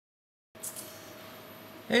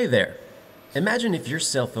Hey there. Imagine if your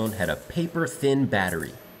cell phone had a paper-thin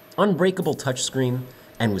battery, unbreakable touchscreen,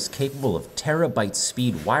 and was capable of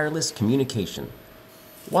terabyte-speed wireless communication.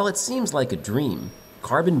 While it seems like a dream,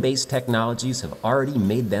 carbon-based technologies have already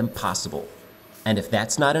made them possible. And if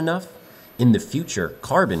that's not enough, in the future,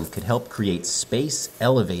 carbon could help create space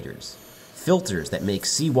elevators, filters that make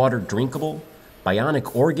seawater drinkable,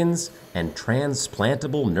 bionic organs, and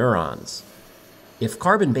transplantable neurons. If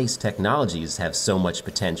carbon-based technologies have so much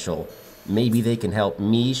potential, maybe they can help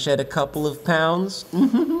me shed a couple of pounds?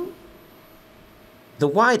 The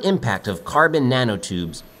wide impact of carbon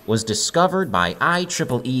nanotubes was discovered by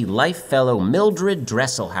IEEE Life Fellow Mildred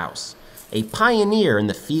Dresselhaus, a pioneer in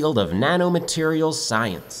the field of nanomaterials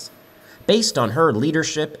science. Based on her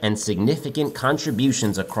leadership and significant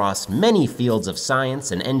contributions across many fields of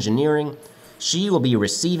science and engineering, she will be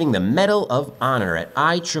receiving the Medal of Honor at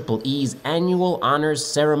IEEE's annual Honors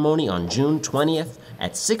Ceremony on June 20th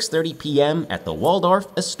at 6:30 p.m. at the Waldorf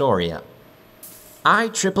Astoria.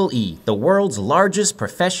 IEEE, the world's largest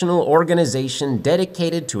professional organization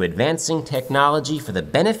dedicated to advancing technology for the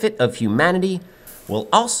benefit of humanity, will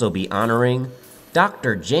also be honoring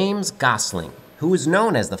Dr. James Gosling, who is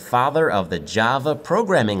known as the father of the Java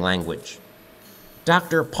programming language,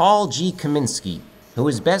 Dr. Paul G. Kaminski, who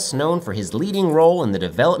is best known for his leading role in the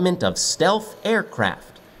development of stealth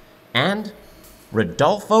aircraft, and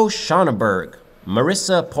Rodolfo Schöneburg,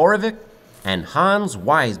 Marica Paurevic, and Hans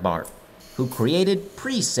Weisbarth, who created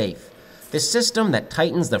Pre-Safe, the system that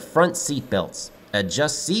tightens the front seat belts,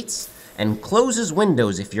 adjusts seats, and closes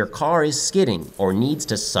windows if your car is skidding or needs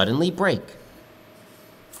to suddenly brake.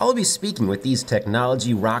 I'll be speaking with these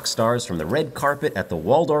technology rock stars from the red carpet at the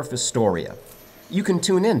Waldorf Astoria. You can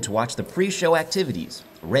tune in to watch the pre-show activities,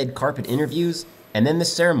 red carpet interviews, and then the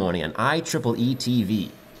ceremony on IEEE TV.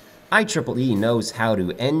 IEEE knows how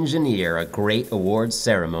to engineer a great awards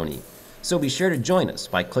ceremony, so be sure to join us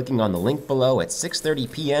by clicking on the link below at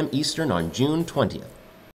 6:30 p.m. Eastern on June 20th.